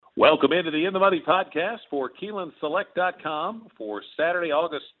Welcome into the In the Money podcast for KeenelandSelect.com for Saturday,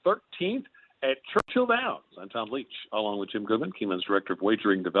 August 13th at Churchill Downs. I'm Tom Leach, along with Jim Goodman, Keeneland's Director of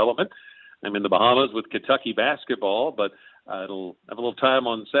Wagering Development. I'm in the Bahamas with Kentucky basketball, but it'll have a little time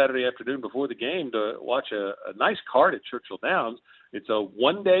on Saturday afternoon before the game to watch a nice card at Churchill Downs. It's a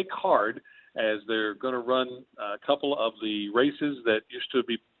one-day card as they're going to run a couple of the races that used to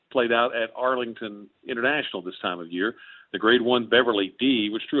be played out at Arlington International this time of year. The Grade 1 Beverly D,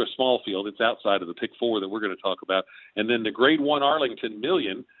 which drew a small field. It's outside of the Pick 4 that we're going to talk about. And then the Grade 1 Arlington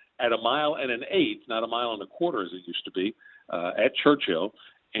Million at 1 1/8 miles, not 1 1/4 miles as it used to be, at Churchill.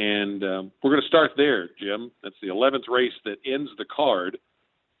 And we're going to start there, Jim. That's the 11th race that ends the card.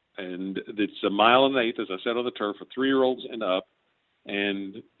 And it's 1 1/8 miles, as I said, on the turf for 3-year-olds and up.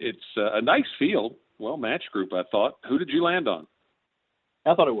 And it's a nice field, well-matched group, I thought. Who did you land on?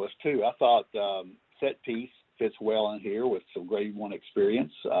 I thought it was, too. I thought Set Piece fits well in here with some Grade 1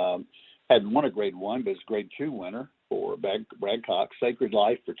 experience. Hadn't won a Grade 1, but it's Grade 2 winner for Brad Cox. Sacred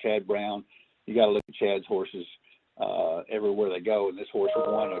Life for Chad Brown. You got to look at Chad's horses everywhere they go, and this horse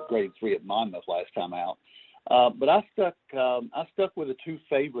won a Grade 3 at Monmouth last time out. But I stuck with the two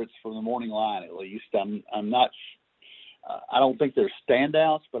favorites from the morning line at least. I'm not. I don't think they're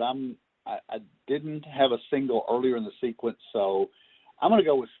standouts, but I didn't have a single earlier in the sequence, so I'm going to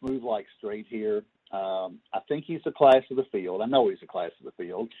go with Smooth Like Straight here. I think he's the class of the field. I know he's the class of the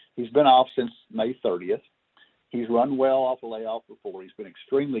field. He's been off since May 30th. He's run well off the layoff before. He's been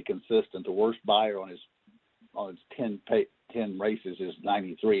extremely consistent. The worst buyer on his 10 races is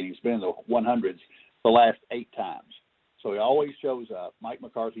 93, and he's been in the 100s the last 8 times. So he always shows up. Mike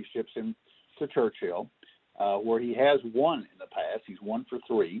McCarthy ships him to Churchill, where he has won in the past. He's 1 for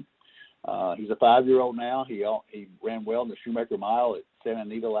 3. He's a 5-year-old now. He ran well in the Shoemaker Mile at Santa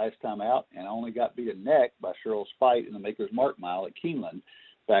Anita last time out and only got beat a neck by Cheryl Spite in the Maker's Mark Mile at Keeneland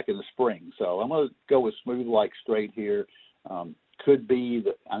back in the spring. So I'm going to go with Smooth Like Straight here. Could be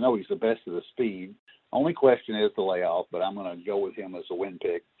I know he's the best of the speed. Only question is the layoff, but I'm going to go with him as a win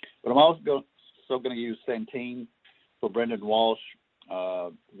pick. But I'm also going to use Santine for Brendan Walsh.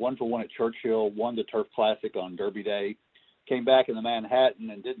 1 for 1 at Churchill, won the Turf Classic on Derby Day. Came back in the Manhattan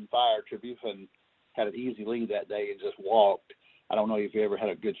and didn't fire. Trebuffin had an easy lead that day and just walked. I don't know if he ever had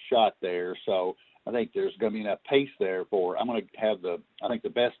a good shot there. So I think there's going to be enough pace there I'm going to have the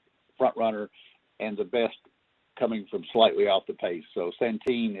best front runner and the best coming from slightly off the pace. So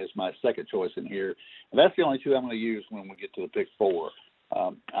Santine is my second choice in here. And that's the only two I'm going to use when we get to the Pick 4.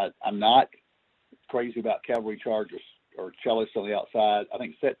 I'm not crazy about Cavalry Charge or Cellist on the outside. I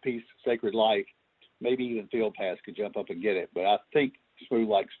think Set Piece, Sacred Life, maybe even Field Pass could jump up and get it. But I think Smooth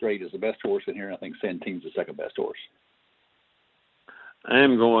Like Straight is the best horse in here, and I think Santine's the second best horse. I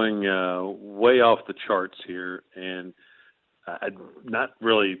am going way off the charts here, and I'm not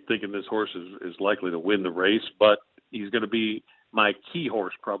really thinking this horse is likely to win the race, but he's going to be my key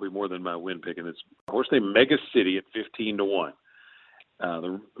horse probably more than my win pick, and it's a horse named Mega City at 15-1.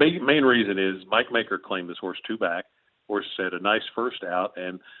 The main reason is Mike Maker claimed this horse 2 back. Horse had a nice first out,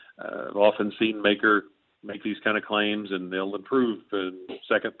 and I've often seen Maker make these kind of claims, and they'll improve the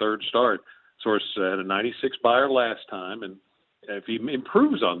second, third start. This horse had a 96 buyer last time, and if he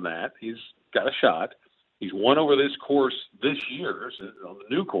improves on that, he's got a shot. He's won over this course this year on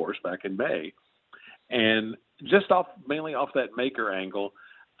the new course back in May. And just mainly off that Maker angle,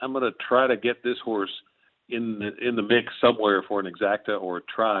 I'm going to try to get this horse in the mix somewhere for an exacta or a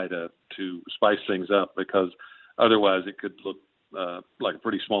try to spice things up, because otherwise it could look like a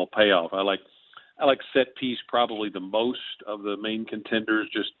pretty small payoff. I like Set Piece probably the most of the main contenders,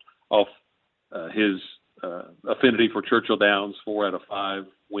 just off his affinity for Churchill Downs. 4 out of 5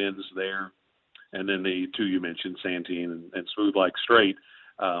 wins there, and then the 2 you mentioned, Santine and Smooth Like Straight.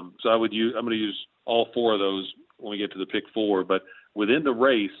 So I'm going to use all 4 of those when we get to the Pick 4. But within the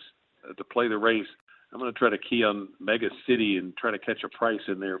race, to play the race, I'm going to try to key on Mega City and try to catch a price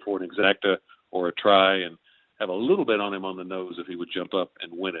in there for an exacta or a try, and have a little bit on him on the nose if he would jump up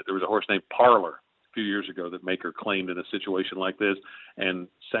and win it. There was a horse named Parlor a few years ago that Maker claimed in a situation like this, and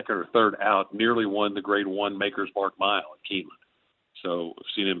second or third out nearly won the Grade 1 Maker's Mark Mile at Keeneland. So I've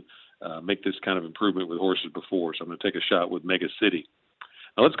seen him make this kind of improvement with horses before, so I'm going to take a shot with Mega City.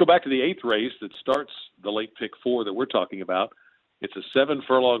 Now let's go back to the 8th race that starts the late Pick 4 that we're talking about. It's a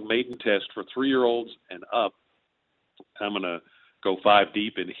 7-furlong maiden test for 3-year-olds and up. I'm going to go 5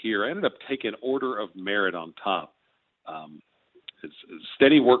 deep in here. I ended up taking Order of Merit on top. It's a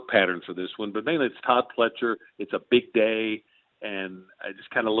steady work pattern for this one, but mainly it's Todd Pletcher. It's a big day, and it just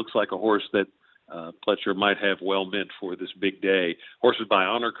kind of looks like a horse that Pletcher might have well meant for this big day. Horses by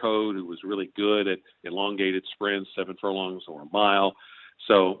Honor Code, who was really good at elongated sprints, 7 furlongs or a mile.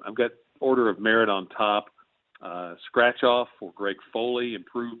 So I've got Order of Merit on top. Scratch off for Greg Foley,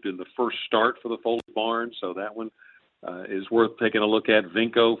 improved in the first start for the Foley barn, so that one is worth taking a look at.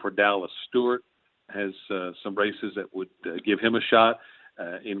 Vinco for Dallas Stewart has some races that would give him a shot.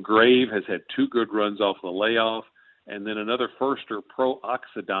 Engrave has had 2 good runs off the layoff, and then another firster, Pro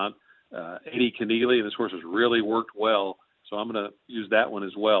Occident, Eddie Keneally, and this horse has really worked well, so I'm going to use that one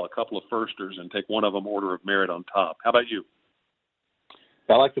as well, a couple of firsters, and take one of them Order of Merit on top. How about you?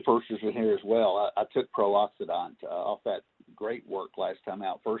 I like the firsters in here as well. I took Pro Occident off that great work last time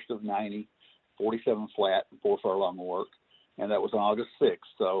out, first of 90, 47 flat, 4 furlong work, and that was on August 6th.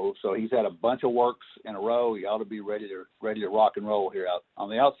 So he's had a bunch of works in a row. He ought to be ready to rock and roll here. Out on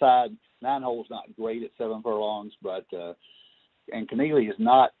the outside, 9 holes not great at 7 furlongs, but and Keneally is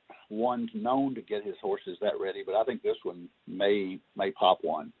not one known to get his horses that ready, but I think this one may pop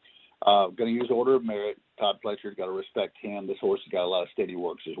one. Going to use Order of Merit. Todd Pletcher's got to respect him. This horse has got a lot of steady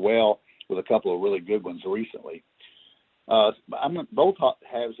works as well, with a couple of really good ones recently. Both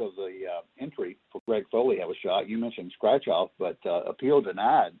halves of the entry for Greg Foley have a shot. You mentioned scratch off, but appeal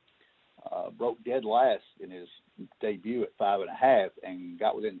denied. Broke dead last in his debut at 5.5 and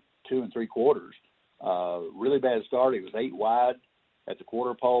got within 2 3/4. Really bad start. He was 8 wide at the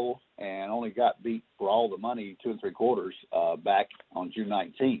quarter pole and only got beat for all the money 2 3/4 back on June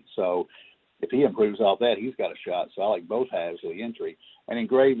 19th. So if he improves off that, he's got a shot. So I like both halves of the entry. And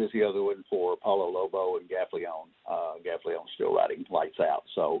Engrave is the other one for Paulo Lobo and Gaffleon. Gaffleon's still riding lights out.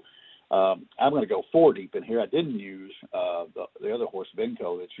 So I'm going to go 4 deep in here. I didn't use the other horse,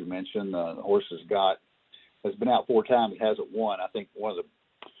 Vinco, that you mentioned. The horse has been out 4 times. It hasn't won. I think one of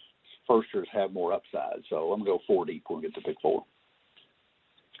the firsters have more upside. So I'm going to go 4 deep when we get to pick 4.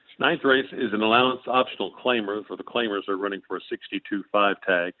 9th race is an allowance optional claimer. For the claimers, they're running for a 62.5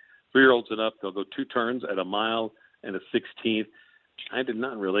 tag. 3-year-olds and up, they'll go 2 turns at a mile and a 16th. I did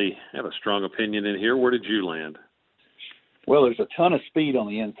not really have a strong opinion in here. Where did you land? Well, there's a ton of speed on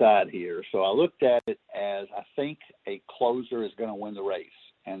the inside here. So I looked at it as I think a closer is going to win the race.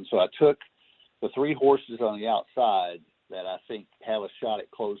 And so I took the 3 horses on the outside that I think have a shot at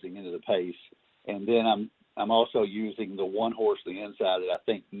closing into the pace. And then I'm also using the 1 horse on the inside that I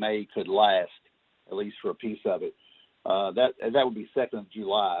think could last, at least for a piece of it. That would be 2nd of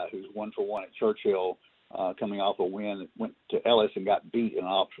July, who's 1 for 1 at Churchill, coming off a win. Went to Ellis and got beat in an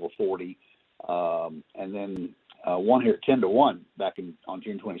optional 40. And then one here at 10-1 back on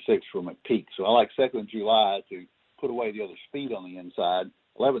June 26th from McPeak. So I like 2nd of July to put away the other speed on the inside.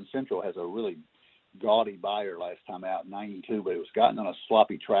 11 Central has a really gaudy buyer last time out, 92, but it was gotten on a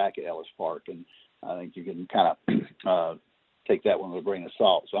sloppy track at Ellis Park. And I think you can kind of take that one with a grain of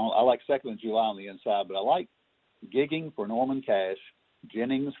salt. So I like 2nd of July on the inside, but I like Gigging for Norman Cash,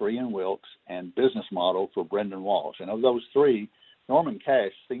 Jennings for Ian Wilkes, and Business Model for Brendan Walsh. And of those 3, Norman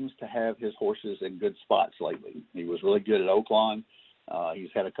Cash seems to have his horses in good spots lately. He was really good at Oaklawn. He's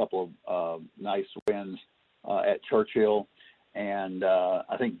had a couple of nice wins at Churchill. And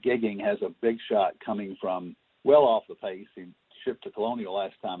I think Gigging has a big shot coming from well off the pace. He shipped to Colonial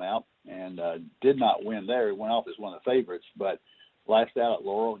last time out and did not win there. He went off as one of the favorites, but last out at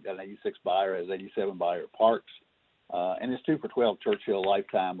Laurel, got an 86 buyer, has 87 buyer at Parks. And it's 2 for 12 Churchill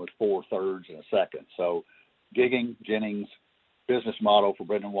lifetime with 4 thirds and a second. So Gigging, Jennings, Business Model for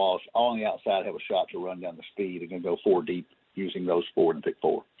Brendan Walsh, all on the outside have a shot to run down the speed. They're going to go 4 deep using those 4 and pick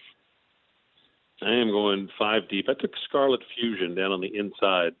 4. I am going 5 deep. I took Scarlet Fusion down on the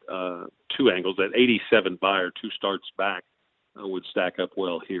inside, 2 angles. That 87 buyer, 2 starts back, would stack up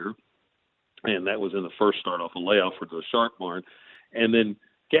well here. And that was in the first start off a layoff for the Shark Barn. And then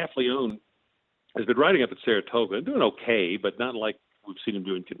Gaffleon has been riding up at Saratoga and doing okay, but not like we've seen him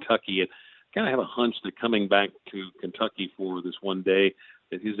do in Kentucky. And kind of have a hunch that coming back to Kentucky for this one day,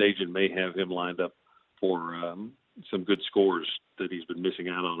 that his agent may have him lined up for some good scores that he's been missing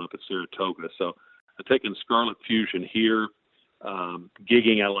out on up at Saratoga. So I've taken Scarlet Fusion here.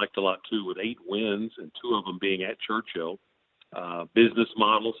 Gigging I liked a lot too, with 8 wins and 2 of them being at Churchill. Business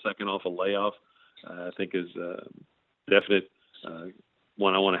Model, second off a layoff, I think is definite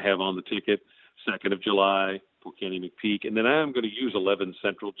one I want to have on the ticket. 2nd of July for Kenny McPeak. And then I'm going to use 11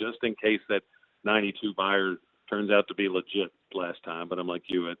 Central just in case that 92 buyer turns out to be legit last time. But I'm like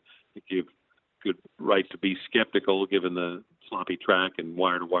you, I think you have good right to be skeptical given the sloppy track and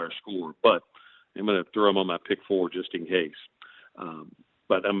wire-to-wire score. But I'm going to throw them on my pick 4 just in case.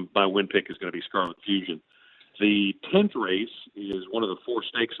 But my win pick is going to be Scarlet Fusion. The 10th race is one of the 4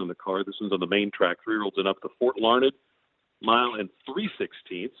 stakes on the card. This one's on the main track, 3-year-olds and up to Fort Larned, mile and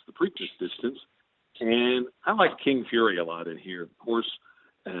 3/16, the Preakness distance. And I like King Fury a lot in here. Of course,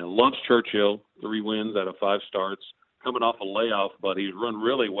 loves Churchill, 3 wins out of 5 starts. coming off a layoff, but he's run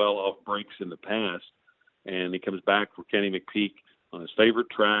really well off breaks in the past. And he comes back for Kenny McPeak on his favorite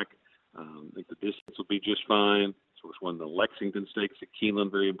track. I think the distance will be just fine. So it's won the Lexington Stakes at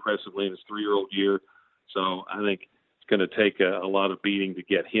Keeneland very impressively in his 3-year-old year. So I think it's going to take a lot of beating to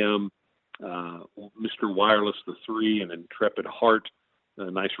get him. Mr. Wireless, the 3, and Intrepid Heart,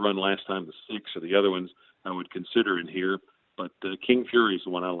 a nice run last time, the 6. So the other ones I would consider in here. But King Fury is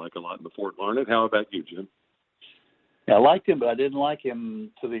the one I like a lot in the Fort Larned. How about you, Jim? Yeah, I liked him, but I didn't like him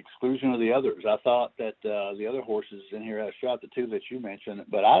to the exclusion of the others. I thought that the other horses in here had a shot, the 2 that you mentioned.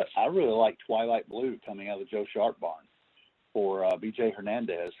 But I really like Twilight Blue coming out of the Joe Sharp barn for B.J.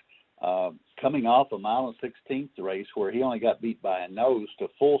 Hernandez. Coming off a 1.16 race where he only got beat by a nose to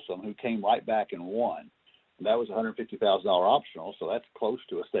Folsom, who came right back and won. And that was $150,000 optional, so that's close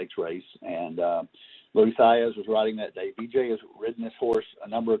to a stakes race. And Luis Saez was riding that day. B.J. has ridden this horse a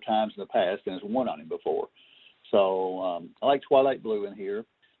number of times in the past and has won on him before. So I like Twilight Blue in here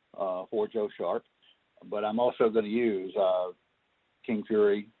for Joe Sharp, but I'm also going to use King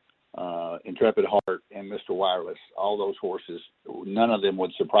Fury, Intrepid Heart, and Mr. Wireless. All those horses, none of them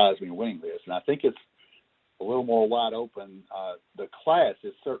would surprise me winning this. And I think it's a little more wide open. The class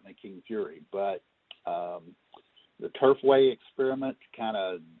is certainly King Fury, but the Turfway experiment kind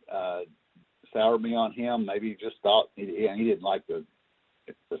of soured me on him. Maybe he just thought he didn't like the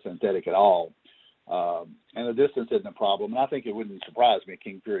synthetic at all. And the distance isn't a problem. And I think it wouldn't surprise me if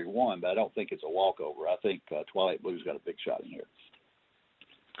King Fury won, but I don't think it's a walkover. I think Twilight Blue's got a big shot in here.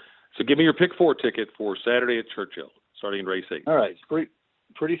 So give me your pick 4 ticket for Saturday at Churchill, starting in race 8. All right. It's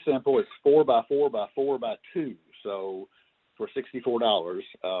pretty simple. It's 4x4x4x2. So for $64,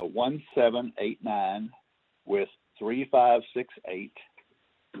 1789 with 3568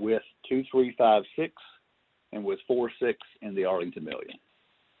 with 2356 and with 46 in the Arlington Million.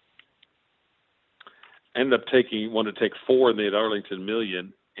 Ended up wanted to take 4 in the Arlington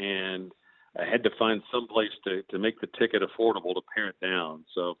Million, and I had to find some place to make the ticket affordable to pare it down.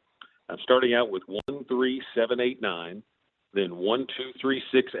 So I'm starting out with 13789, then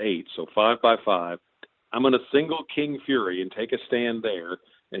 12368, so 5x5. I'm going to single King Fury and take a stand there,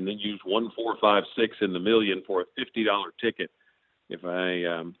 and then use 1456 in the Million for a $50 ticket. If I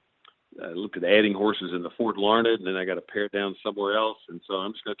looked at adding horses in the Fort Larned, and then I got to pare it down somewhere else, and so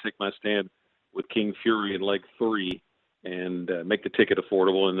I'm just going to take my stand with King Fury in leg 3 and make the ticket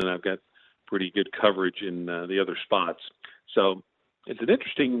affordable, and then I've got pretty good coverage in the other spots. So it's an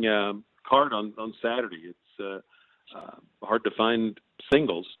interesting card on Saturday. It's hard to find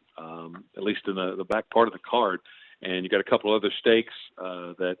singles, at least in the back part of the card, and you got a couple other stakes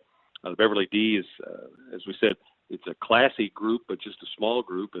that the Beverly D is, as we said, it's a classy group, but just a small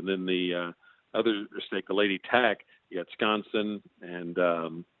group, and then the other stake, the Lady Tack, you got Wisconsin and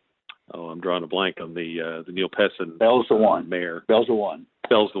I'm drawing a blank on the Neil Pessin. Bell's the one. Mare. Bell's the one.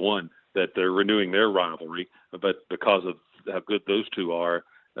 Bell's the one that they're renewing their rivalry, but because of how good those two are,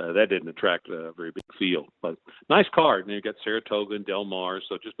 that didn't attract a very big field. But nice card. And you've got Saratoga and Del Mar,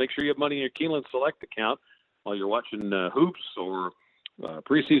 so just make sure you have money in your Keeneland Select account while you're watching hoops or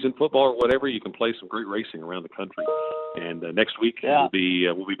preseason football or whatever. You can play some great racing around the country. And next week we'll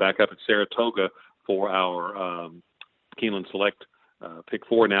be back up at Saratoga for our Keeneland Select pick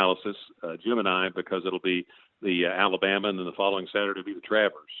 4 analysis, Jim and I, because it'll be the Alabama, and then the following Saturday will be the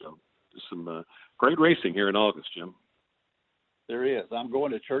Travers. So just some great racing here in August, Jim. There is. I'm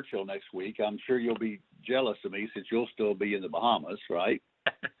going to Churchill next week. I'm sure you'll be jealous of me since you'll still be in the Bahamas, right?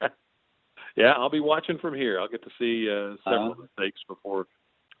 Yeah, I'll be watching from here. I'll get to see several mistakes before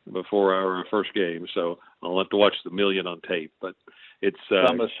our first game, so I'll have to watch the Million on tape. But it's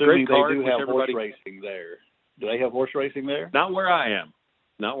I'm assuming great card they do have horse racing there. Do they have horse racing there? Not where I am.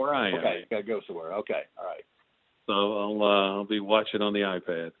 Not where I am. Okay, got to go somewhere. Okay, all right. So I'll be watching on the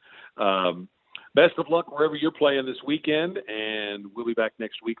iPad. Best of luck wherever you're playing this weekend, and we'll be back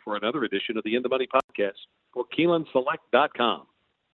next week for another edition of the In the Money podcast for KeenelandSelect.com.